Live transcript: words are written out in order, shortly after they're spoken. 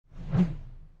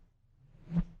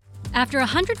After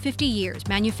 150 years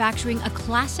manufacturing a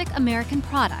classic American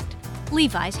product,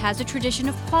 Levi's has a tradition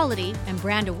of quality and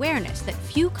brand awareness that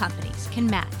few companies can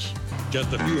match.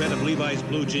 Just a few head of Levi's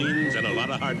blue jeans and a lot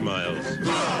of heart miles.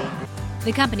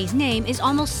 The company's name is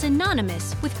almost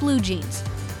synonymous with blue jeans.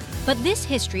 But this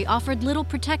history offered little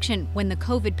protection when the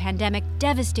COVID pandemic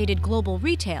devastated global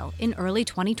retail in early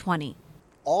 2020.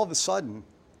 All of a sudden,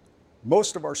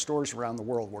 most of our stores around the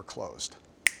world were closed,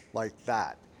 like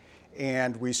that.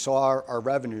 And we saw our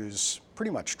revenues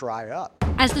pretty much dry up.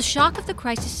 As the shock of the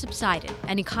crisis subsided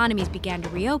and economies began to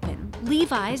reopen,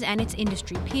 Levi's and its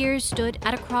industry peers stood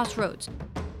at a crossroads.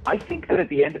 I think that at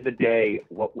the end of the day,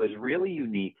 what was really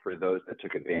unique for those that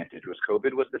took advantage was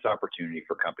COVID was this opportunity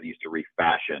for companies to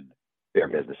refashion their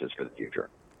businesses for the future.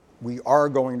 We are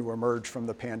going to emerge from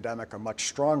the pandemic a much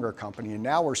stronger company, and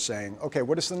now we're saying, okay,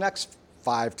 what does the next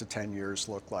 5 to 10 years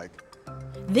look like?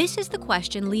 This is the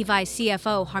question Levi's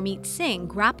CFO Harmit Singh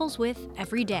grapples with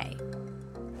every day.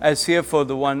 As CFO,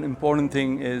 the one important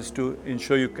thing is to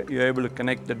ensure you're able to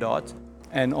connect the dots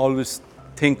and always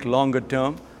think longer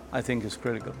term, I think is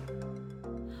critical.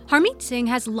 Harmit Singh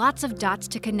has lots of dots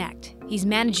to connect. He's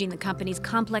managing the company's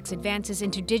complex advances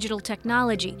into digital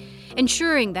technology,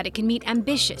 ensuring that it can meet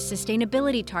ambitious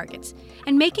sustainability targets,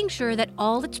 and making sure that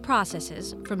all its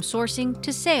processes, from sourcing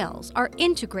to sales, are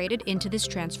integrated into this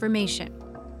transformation.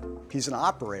 He's an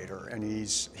operator, and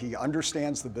he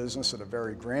understands the business at a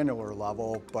very granular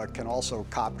level, but can also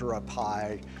copter up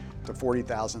high to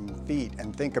 40,000 feet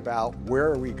and think about where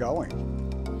are we going.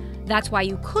 That's why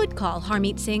you could call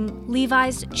Harmit Singh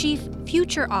Levi's Chief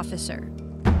Future Officer.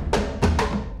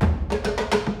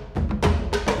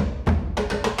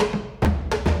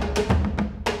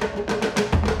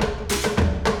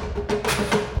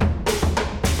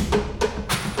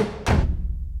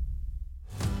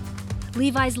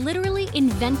 Levi's literally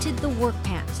invented the work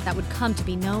pants that would come to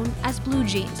be known as blue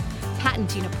jeans,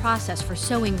 patenting a process for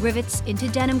sewing rivets into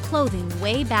denim clothing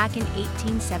way back in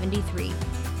 1873.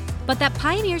 But that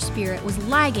pioneer spirit was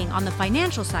lagging on the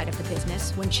financial side of the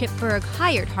business when Chip Bergh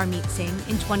hired Harmit Singh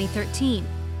in 2013.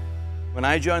 When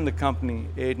I joined the company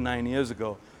 8-9 years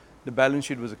ago, the balance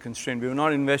sheet was a constraint. We were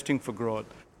not investing for growth.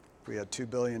 We had $2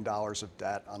 billion of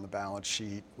debt on the balance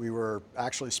sheet. We were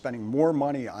actually spending more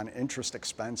money on interest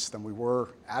expense than we were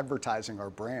advertising our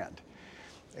brand.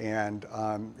 And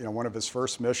one of his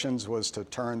first missions was to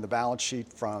turn the balance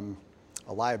sheet from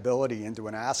a liability into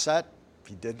an asset.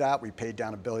 He did that. We paid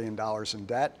down $1 billion in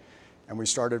debt, and we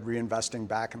started reinvesting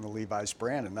back in the Levi's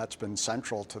brand, and that's been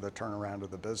central to the turnaround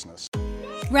of the business.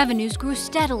 Revenues grew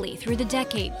steadily through the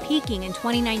decade, peaking in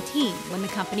 2019 when the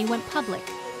company went public.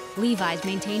 Levi's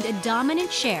maintained a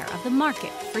dominant share of the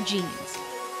market for jeans.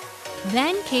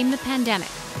 Then came the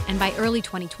pandemic, and by early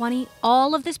 2020,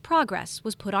 all of this progress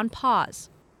was put on pause.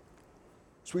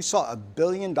 So we saw $1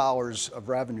 billion of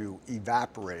revenue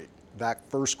evaporate that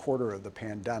first quarter of the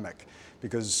pandemic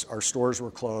because our stores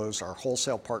were closed, our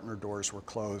wholesale partner doors were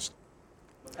closed.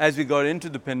 As we got into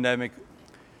the pandemic,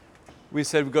 we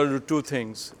said we've got to do two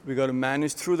things. We've got to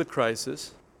manage through the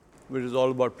crisis, which is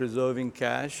all about preserving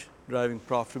cash, driving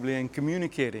profitably, and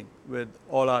communicating with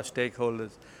all our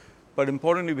stakeholders. But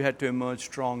importantly, we had to emerge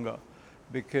stronger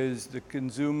because the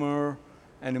consumer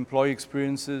and employee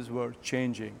experiences were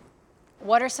changing.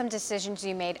 What are some decisions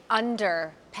you made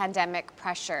under pandemic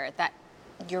pressure that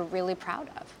you're really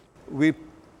proud of? We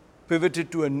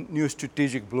pivoted to a new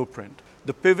strategic blueprint.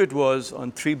 The pivot was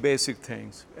on three basic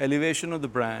things: elevation of the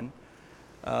brand,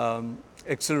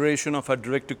 acceleration of our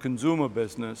direct-to-consumer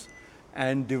business,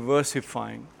 and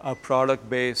diversifying our product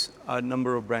base, our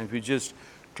number of brands. We just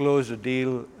closed a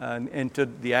deal and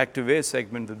entered the active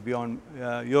segment with Beyond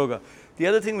Yoga. The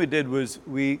other thing we did was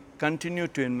we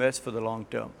continued to invest for the long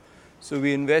term. So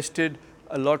we invested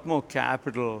a lot more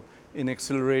capital in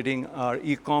accelerating our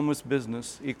e-commerce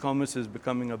business. E-commerce is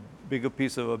becoming a bigger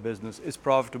piece of our business. It's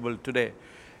profitable today.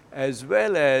 As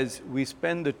well as we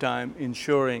spend the time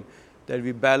ensuring that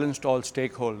we balanced all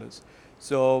stakeholders.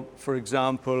 So, for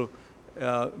example,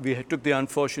 we took the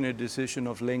unfortunate decision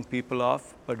of laying people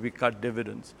off, but we cut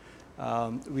dividends.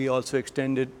 We also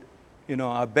extended,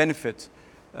 our benefits.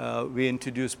 We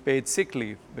introduced paid sick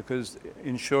leave because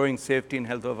ensuring safety and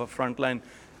health of our frontline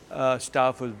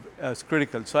staff was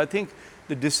critical. So I think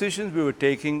the decisions we were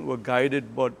taking were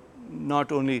guided, but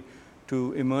not only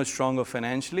to emerge stronger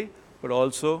financially, but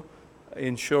also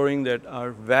ensuring that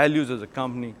our values as a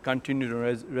company continue to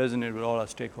resonate with all our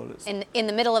stakeholders. In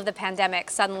the middle of the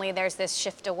pandemic, suddenly there's this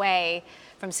shift away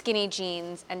from skinny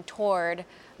jeans and toward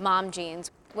mom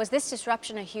jeans. Was this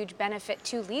disruption a huge benefit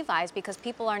to Levi's because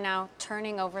people are now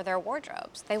turning over their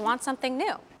wardrobes? They want something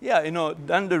new. Yeah,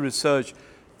 done the research,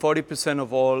 40%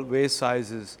 of all waist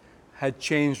sizes had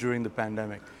changed during the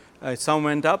pandemic. Some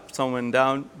went up, some went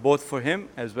down, both for him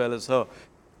as well as her.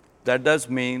 That does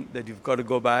mean that you've got to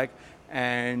go back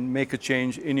and make a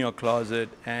change in your closet,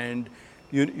 and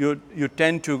you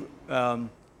tend to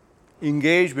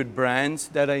engage with brands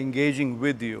that are engaging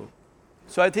with you.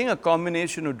 So I think a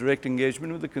combination of direct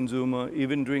engagement with the consumer,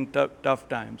 even during tough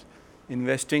times,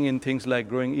 investing in things like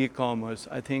growing e-commerce,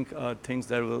 I think are things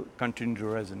that will continue to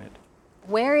resonate.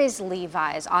 Where is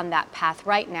Levi's on that path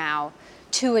right now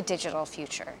to a digital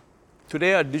future?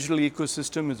 Today, our digital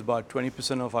ecosystem is about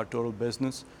 20% of our total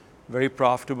business, very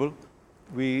profitable.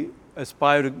 We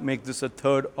aspire to make this a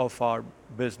third of our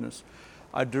business.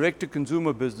 Our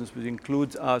direct-to-consumer business, which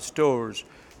includes our stores,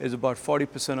 is about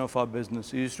 40% of our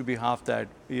business. It used to be half that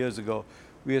years ago.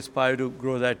 We aspire to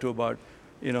grow that to about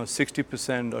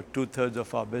 60% or 2/3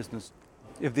 of our business.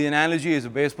 If the analogy is a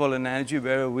baseball analogy,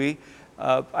 where are we?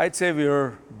 I'd say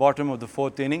we're bottom of the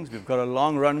fourth innings. We've got a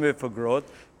long runway for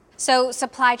growth. So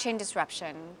supply chain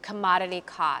disruption, commodity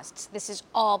costs, this is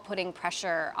all putting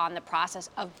pressure on the process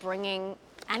of bringing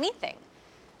anything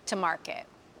to market.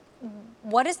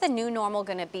 What is the new normal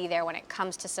going to be there when it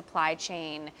comes to supply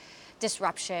chain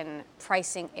disruption,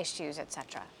 pricing issues, et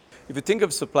cetera? If you think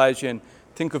of supply chain,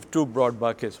 think of two broad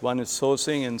buckets. One is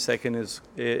sourcing and second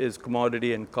is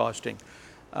commodity and costing.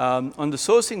 On the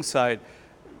sourcing side,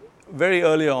 very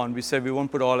early on, we said we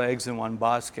won't put all our eggs in one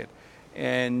basket.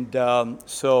 And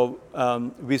so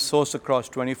we source across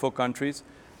 24 countries.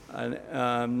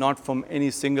 Not from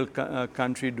any single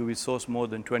country do we source more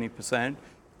than 20%.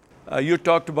 You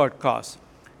talked about costs.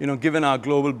 Given our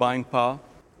global buying power,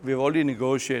 we've already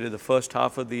negotiated the first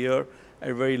half of the year at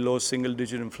a very low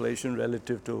single-digit inflation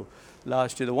relative to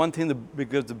last year. The one thing,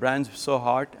 because the brand's so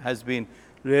hot, has been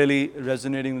really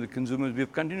resonating with the consumers.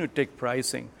 We've continued to take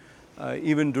pricing,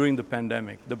 even during the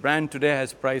pandemic. The brand today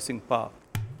has pricing power.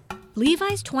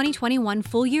 Levi's 2021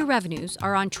 full-year revenues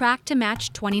are on track to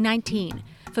match 2019,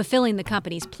 fulfilling the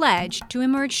company's pledge to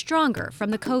emerge stronger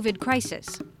from the COVID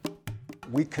crisis.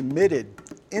 We committed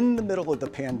in the middle of the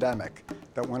pandemic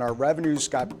that when our revenues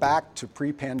got back to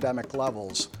pre-pandemic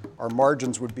levels, our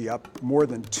margins would be up more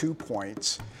than 2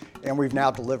 points, and we've now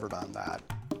delivered on that.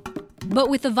 But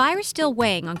with the virus still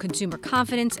weighing on consumer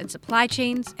confidence and supply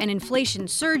chains and inflation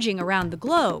surging around the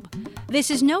globe,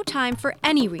 this is no time for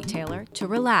any retailer to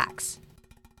relax.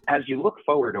 As you look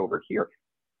forward over here,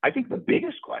 I think the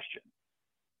biggest question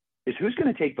is who's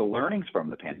going to take the learnings from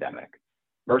the pandemic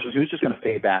versus who's just going to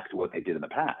fade back to what they did in the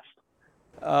past?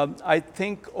 I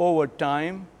think over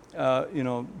time,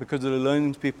 because of the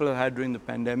learnings people have had during the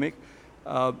pandemic,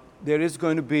 there is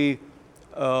going to be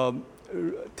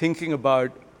thinking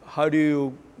about how do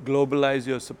you globalize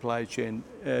your supply chain?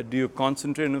 Do you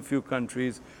concentrate in a few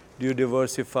countries? Do you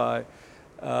diversify?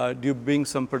 Do you bring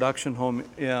some production home?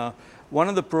 One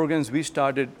of the programs we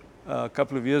started a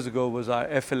couple of years ago was our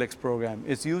FLX program.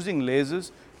 It's using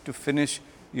lasers to finish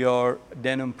your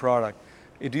denim product.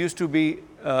 It used to be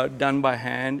done by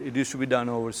hand. It used to be done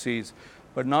overseas.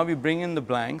 But now we bring in the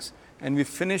blanks and we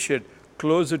finish it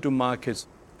closer to markets.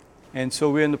 And so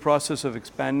we're in the process of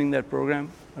expanding that program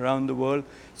around the world.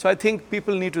 So I think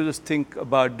people need to just think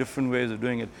about different ways of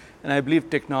doing it. And I believe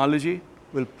technology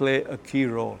will play a key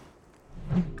role.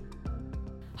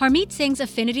 Harmit Singh's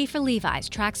affinity for Levi's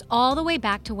tracks all the way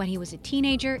back to when he was a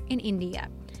teenager in India.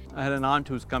 I had an aunt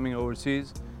who was coming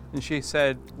overseas, and she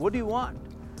said, "What do you want?"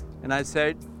 And I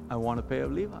said, "I want a pair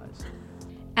of Levi's."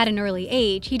 At an early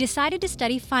age, he decided to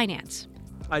study finance.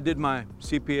 I did my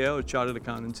CPA, or Chartered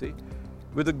Accountancy,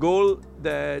 with a goal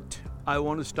that I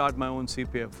want to start my own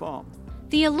CPA firm.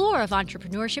 The allure of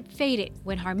entrepreneurship faded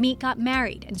when Harmit got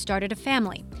married and started a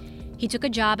family. He took a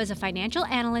job as a financial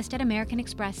analyst at American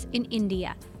Express in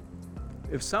India.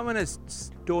 If someone has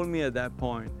told me at that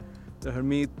point that,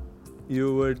 Harmit,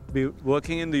 you would be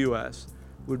working in the US,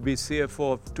 would be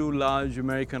CFO of two large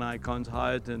American icons,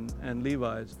 Hyatt and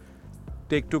Levi's,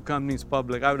 take two companies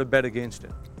public, I would have bet against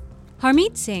it.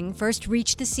 Harmit Singh first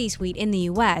reached the C-suite in the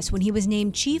U.S. when he was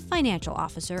named Chief Financial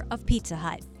Officer of Pizza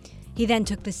Hut. He then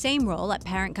took the same role at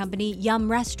parent company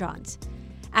Yum Restaurants.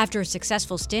 After a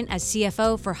successful stint as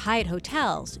CFO for Hyatt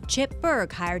Hotels, Chip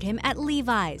Bergh hired him at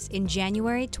Levi's in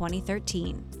January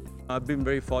 2013. I've been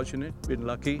very fortunate, been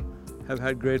lucky, have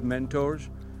had great mentors,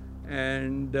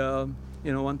 and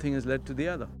one thing has led to the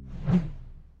other.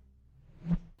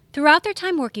 Throughout their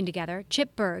time working together,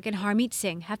 Chip Bergh and Harmit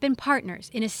Singh have been partners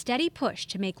in a steady push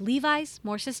to make Levi's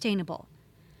more sustainable.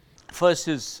 First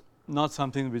is not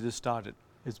something we just started.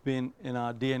 It's been in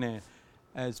our DNA,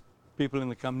 as people in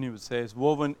the company would say, it's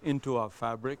woven into our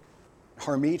fabric.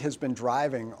 Harmit has been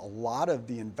driving a lot of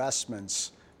the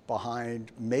investments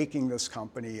behind making this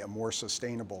company a more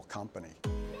sustainable company.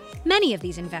 Many of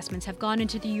these investments have gone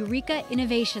into the Eureka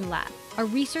Innovation Lab, a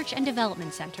research and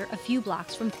development center a few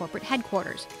blocks from corporate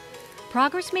headquarters.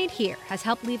 Progress made here has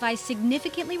helped Levi's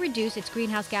significantly reduce its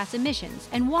greenhouse gas emissions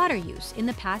and water use in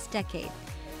the past decade.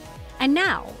 And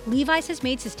now, Levi's has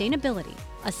made sustainability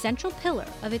a central pillar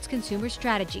of its consumer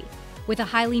strategy, with a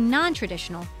highly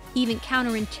non-traditional, even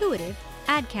counterintuitive,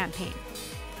 ad campaign.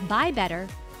 Buy better,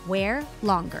 wear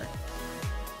longer.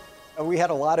 We had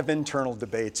a lot of internal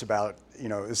debates about,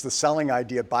 is the selling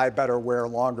idea, buy better, wear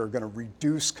longer, going to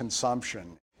reduce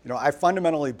consumption? I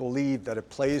fundamentally believe that it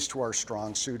plays to our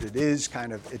strong suit. It is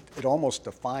it almost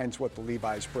defines what the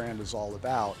Levi's brand is all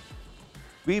about.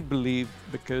 We believe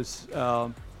because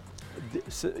the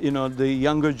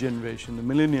younger generation,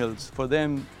 the millennials, for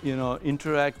them,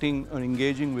 interacting or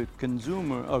engaging with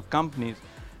consumer or companies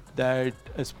that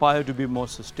aspire to be more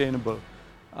sustainable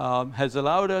has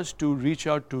allowed us to reach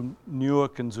out to newer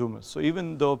consumers. So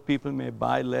even though people may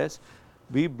buy less,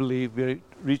 we believe we're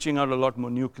reaching out a lot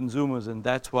more new consumers, and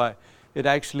that's why it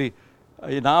actually,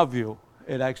 in our view,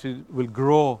 it actually will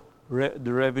grow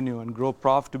the revenue and grow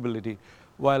profitability,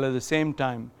 while at the same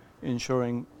time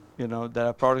ensuring that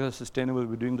our products are sustainable,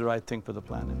 we're doing the right thing for the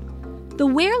planet. The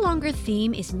Wear Longer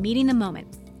theme is meeting the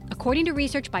moment. According to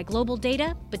research by Global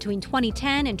Data, between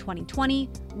 2010 and 2020,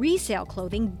 resale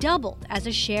clothing doubled as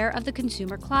a share of the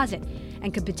consumer closet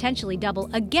and could potentially double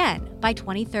again by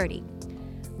 2030.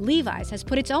 Levi's has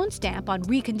put its own stamp on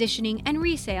reconditioning and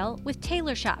resale with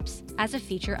tailor shops as a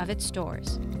feature of its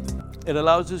stores. It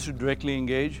allows us to directly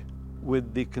engage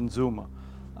with the consumer.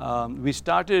 We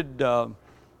started the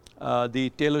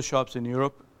tailor shops in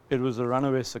Europe. It was a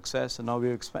runaway success, and now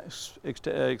we've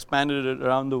expanded it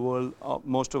around the world.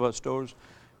 Most of our stores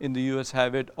in the US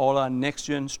have it. All our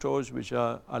next-gen stores, which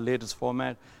are our latest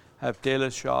format, have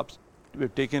tailor shops.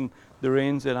 We've taken the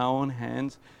reins in our own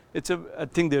hands. I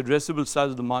think the addressable size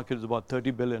of the market is about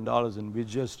 $30 billion, and we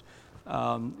just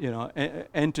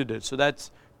entered it. So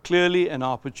that's clearly an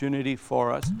opportunity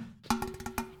for us.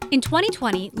 In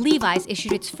 2020, Levi's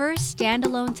issued its first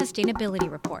standalone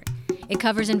sustainability report. It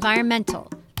covers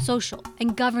environmental, social,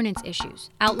 and governance issues,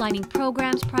 outlining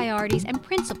programs, priorities, and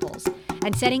principles,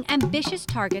 and setting ambitious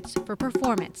targets for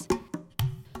performance.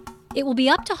 It will be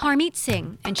up to Harmit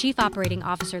Singh and Chief Operating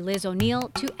Officer Liz O'Neill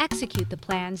to execute the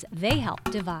plans they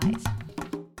helped devise.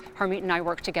 Harmit and I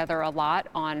work together a lot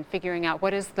on figuring out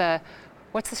what's the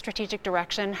strategic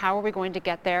direction, how are we going to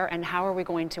get there, and how are we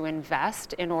going to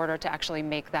invest in order to actually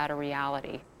make that a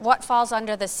reality. What falls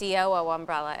under the COO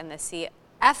umbrella and the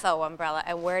CFO umbrella,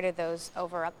 and where do those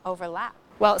overlap?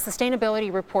 Well,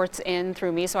 sustainability reports in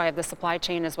through me, so I have the supply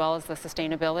chain as well as the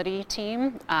sustainability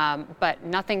team, but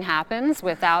nothing happens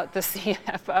without the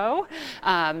CFO.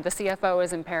 The CFO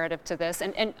is imperative to this,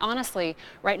 and honestly,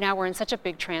 right now we're in such a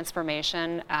big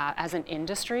transformation as an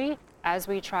industry. As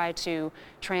we try to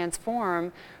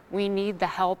transform, we need the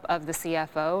help of the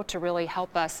CFO to really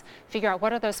help us figure out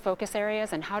what are those focus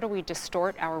areas and how do we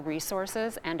distort our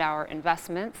resources and our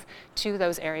investments to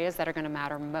those areas that are going to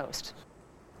matter most.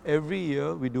 Every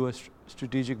year we do a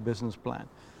strategic business plan.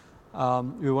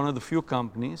 We're one of the few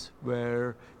companies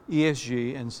where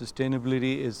ESG and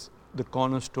sustainability is the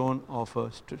cornerstone of a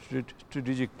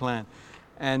strategic plan.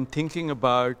 And thinking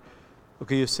about,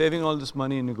 okay, you're saving all this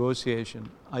money in negotiation.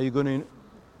 Are you going to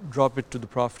drop it to the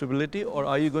profitability, or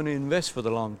are you going to invest for the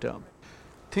long term?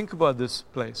 Think about this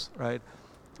place, right?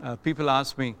 People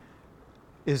ask me,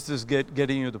 is this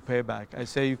getting you the payback? I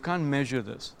say you can't measure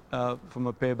this from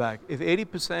a payback. If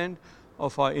 80%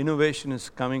 of our innovation is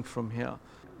coming from here,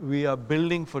 we are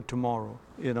building for tomorrow.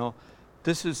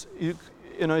 This is,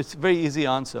 it's a very easy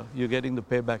answer. You're getting the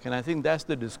payback, and I think that's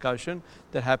the discussion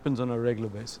that happens on a regular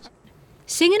basis.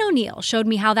 Singh and O'Neill showed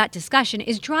me how that discussion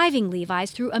is driving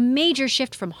Levi's through a major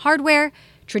shift from hardware,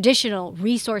 traditional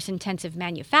resource-intensive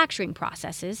manufacturing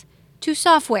processes, to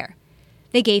software.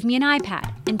 They gave me an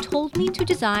iPad and told me to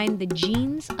design the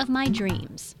jeans of my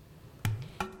dreams.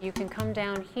 You can come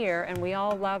down here, and we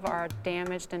all love our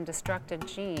damaged and destructed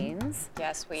jeans.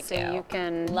 Yes, we do. So you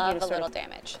can love a little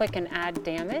damage. Click and add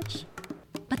damage.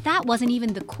 But that wasn't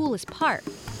even the coolest part.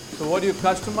 So what you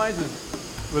customize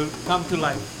will come to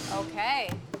life. Okay.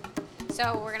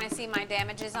 So we're going to see my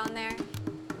damages on there.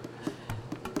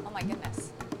 Oh my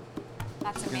goodness.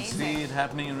 That's amazing. You can see it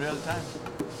happening in real time.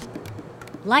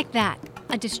 Like that,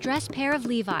 a distressed pair of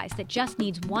Levi's that just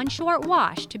needs one short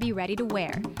wash to be ready to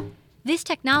wear. This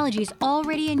technology is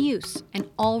already in use and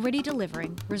already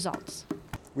delivering results.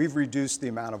 We've reduced the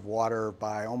amount of water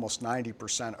by almost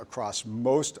 90% across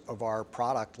most of our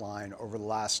product line over the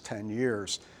last 10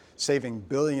 years, saving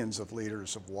billions of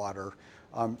liters of water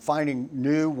finding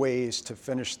new ways to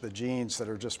finish the jeans that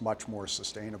are just much more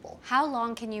sustainable. How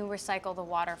long can you recycle the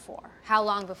water for? How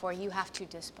long before you have to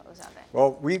dispose of it?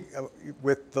 Well,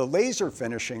 with the laser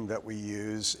finishing that we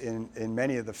use in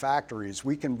many of the factories,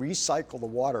 we can recycle the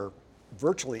water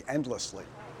virtually endlessly.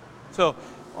 So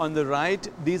on the right,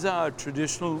 these are our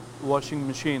traditional washing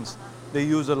machines. They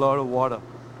use a lot of water,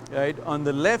 right? On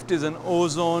the left is an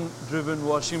ozone-driven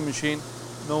washing machine,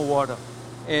 no water.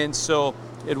 And so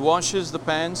it washes the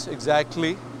pants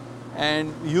exactly.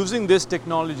 And using this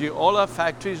technology, all our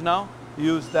factories now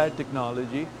use that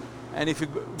technology. And if you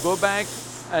go back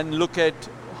and look at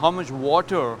how much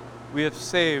water we have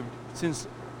saved since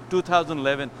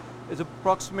 2011, it's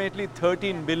approximately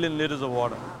 13 billion liters of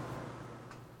water.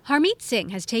 Harmit Singh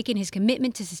has taken his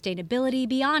commitment to sustainability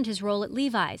beyond his role at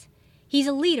Levi's. He's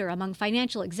a leader among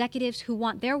financial executives who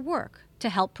want their work to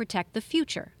help protect the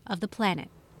future of the planet.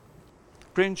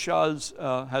 Prince Charles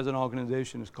has an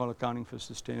organization, it's called Accounting for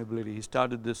Sustainability. He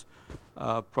started this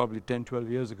probably 10, 12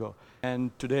 years ago.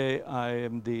 And today I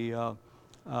am the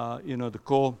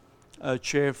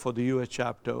co-chair for the US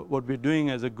chapter. What we're doing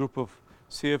as a group of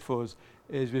CFOs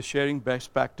is we're sharing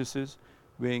best practices.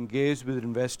 We're engaged with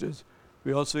investors.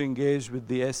 We also engaged with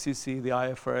the SEC, the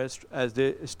IFRS, as they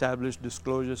establish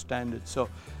disclosure standards. So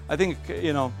I think,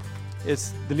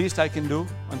 it's the least I can do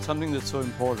on something that's so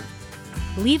important.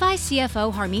 Levi's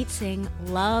CFO Harmit Singh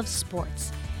loves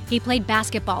sports. He played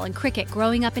basketball and cricket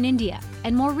growing up in India,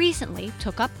 and more recently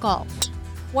took up golf.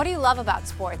 What do you love about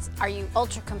sports? Are you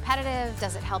ultra competitive?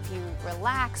 Does it help you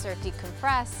relax or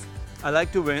decompress? I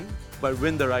like to win, but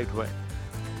win the right way.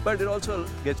 But it also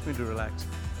gets me to relax.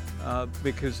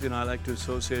 Because I like to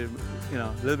associate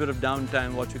a little bit of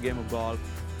downtime, watch a game of golf,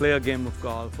 play a game of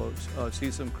golf, or see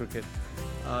some cricket.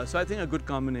 So I think a good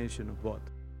combination of both.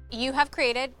 You have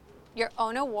created your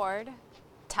own award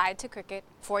tied to cricket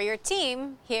for your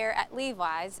team here at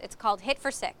Levi's. It's called Hit for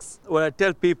Six. What I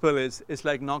tell people is it's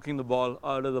like knocking the ball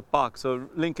out of the park. So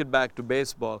link it back to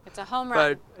baseball. It's a home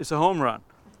run. But it's a home run.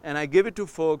 And I give it to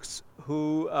folks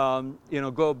who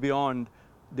go beyond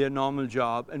their normal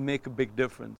job and make a big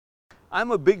difference.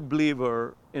 I'm a big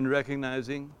believer in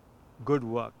recognizing good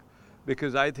work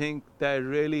because I think that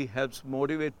really helps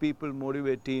motivate people,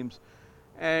 motivate teams.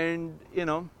 And,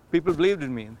 people believed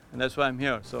in me, and that's why I'm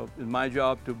here. So it's my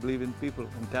job to believe in people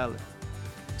and talent.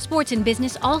 Sports and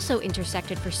business also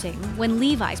intersected for Singh when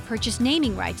Levi's purchased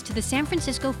naming rights to the San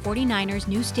Francisco 49ers'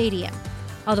 new stadium.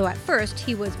 Although at first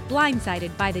he was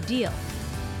blindsided by the deal.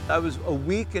 I was a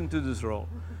week into this role.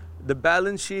 The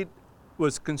balance sheet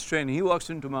was constrained. He walks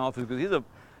into my office because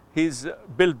he's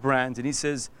built brands, and he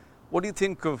says, "What do you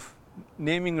think of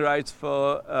naming rights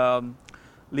for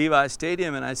Levi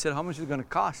Stadium?" And I said, "How much is it going to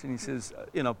cost?" And he says,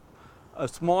 a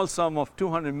small sum of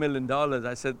 $200 million.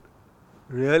 I said,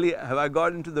 "Really? Have I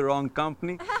got into the wrong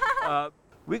company?"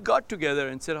 We got together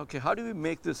and said, "Okay, how do we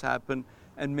make this happen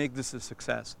and make this a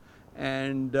success?"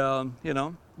 And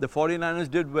the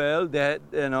 49ers did well. They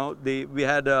had, we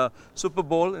had a Super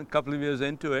Bowl a couple of years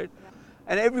into it.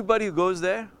 And everybody who goes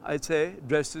there, I'd say,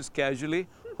 dresses casually,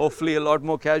 hopefully a lot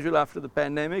more casual after the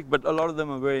pandemic, but a lot of them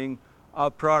are wearing our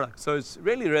product. So it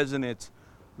really resonates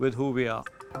with who we are.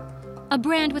 A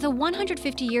brand with a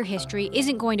 150-year history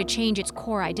isn't going to change its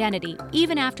core identity,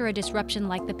 even after a disruption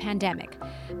like the pandemic.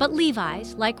 But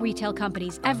Levi's, like retail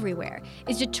companies everywhere,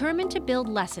 is determined to build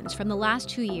lessons from the last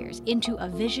 2 years into a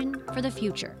vision for the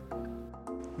future.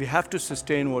 We have to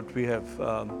sustain what we have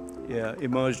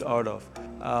emerged out of.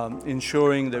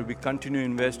 Ensuring that we continue to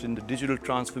invest in the digital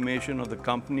transformation of the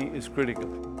company is critical.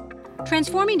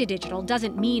 Transforming to digital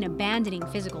doesn't mean abandoning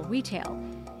physical retail.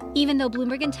 Even though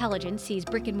Bloomberg Intelligence sees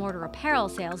brick-and-mortar apparel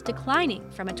sales declining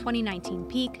from a 2019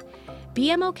 peak,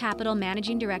 BMO Capital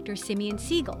Managing Director Simeon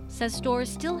Siegel says stores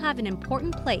still have an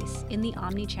important place in the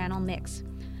omni-channel mix.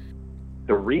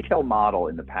 The retail model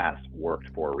in the past worked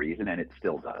for a reason, and it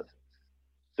still does.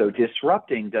 So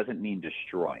disrupting doesn't mean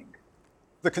destroying.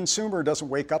 The consumer doesn't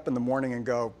wake up in the morning and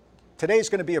go, today's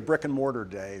going to be a brick and mortar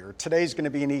day, or today's going to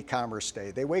be an e-commerce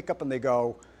day. They wake up and they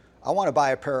go, I want to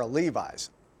buy a pair of Levi's.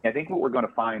 I think what we're going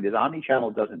to find is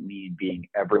omnichannel doesn't mean being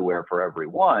everywhere for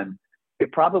everyone.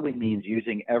 It probably means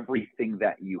using everything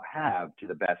that you have to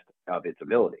the best of its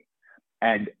ability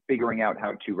and figuring out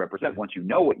how to represent once you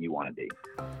know what you want to be.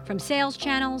 From sales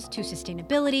channels to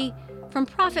sustainability, from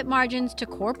profit margins to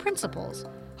core principles,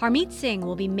 Harmit Singh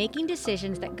will be making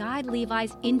decisions that guide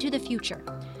Levi's into the future.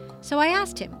 So I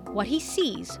asked him what he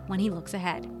sees when he looks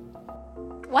ahead.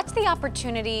 What's the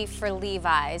opportunity for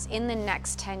Levi's in the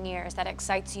next 10 years that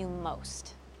excites you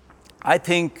most? I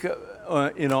think,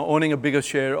 owning a bigger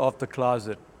share of the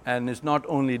closet. And it's not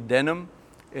only denim,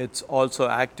 it's also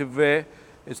activewear.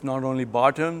 It's not only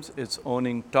bottoms, it's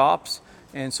owning tops,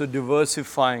 and so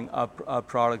diversifying our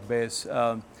product base.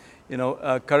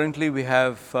 Currently we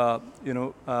have,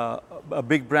 a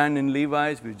big brand in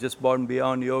Levi's. We've just bought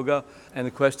Beyond Yoga, and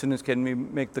the question is, can we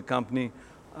make the company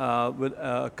with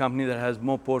a company that has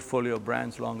more portfolio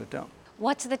brands longer term?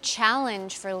 What's the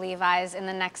challenge for Levi's in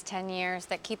the next 10 years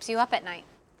that keeps you up at night?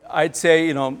 I'd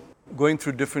say, going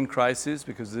through different crises,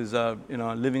 because there's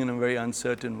living in a very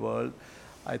uncertain world.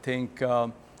 I think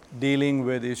dealing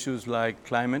with issues like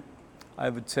climate, I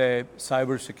would say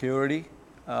cybersecurity,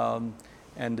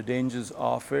 and the dangers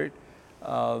of it.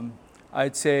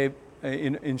 I'd say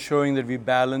ensuring that we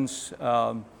balance,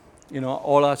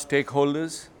 all our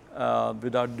stakeholders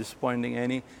without disappointing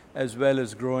any, as well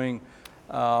as growing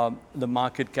the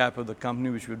market cap of the company,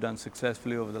 which we've done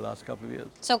successfully over the last couple of years.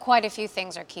 So quite a few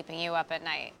things are keeping you up at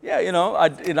night. Yeah,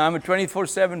 I'm a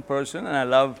 24/7 person, and I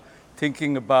love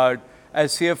thinking about,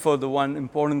 as CFO, the one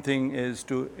important thing is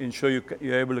to ensure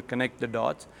you're able to connect the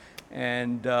dots,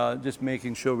 and just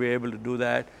making sure we're able to do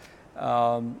that,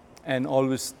 and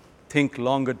always think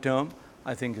longer term,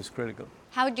 I think is critical.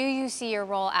 How do you see your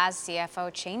role as CFO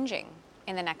changing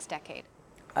in the next decade?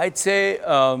 I'd say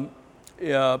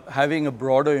having a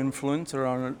broader influence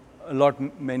around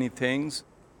many things.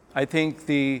 I think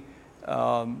the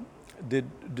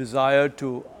desire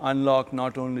to unlock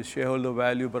not only shareholder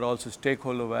value but also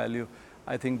stakeholder value,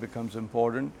 I think becomes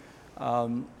important.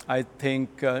 I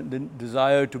think the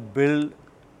desire to build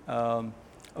a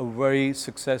very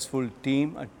successful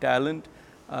team, a talent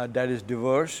that is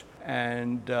diverse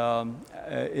and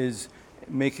is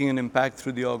making an impact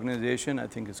through the organization, I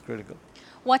think is critical.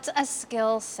 What's a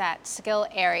skill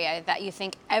area that you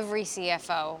think every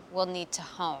CFO will need to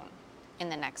hone in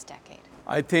the next decade?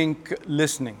 I think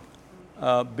listening,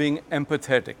 being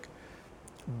empathetic,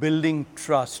 building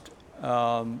trust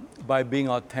by being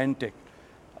authentic,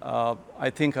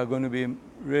 I think are going to be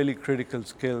really critical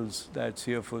skills that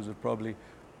CFOs will probably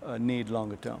need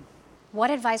longer term.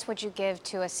 What advice would you give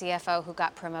to a CFO who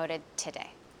got promoted today?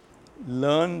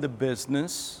 Learn the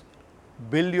business,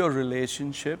 build your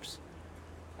relationships,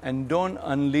 and don't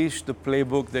unleash the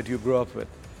playbook that you grew up with.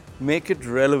 Make it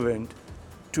relevant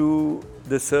to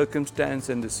the circumstance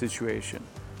and the situation.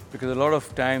 Because a lot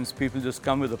of times people just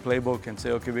come with a playbook and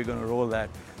say, okay, we're going to roll that.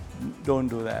 Don't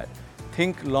do that.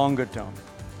 Think longer term,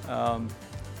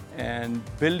 and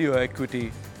build your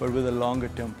equity, but with a longer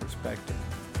term perspective.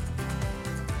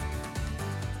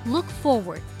 Look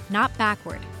forward, not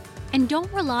backward. And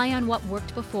don't rely on what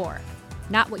worked before.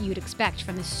 Not what you'd expect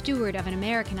from the steward of an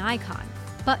American icon,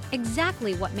 but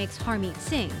exactly what makes Harmit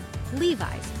Singh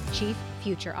Levi's Chief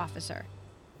Future Officer.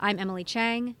 I'm Emily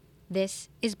Chang. This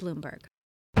is Bloomberg.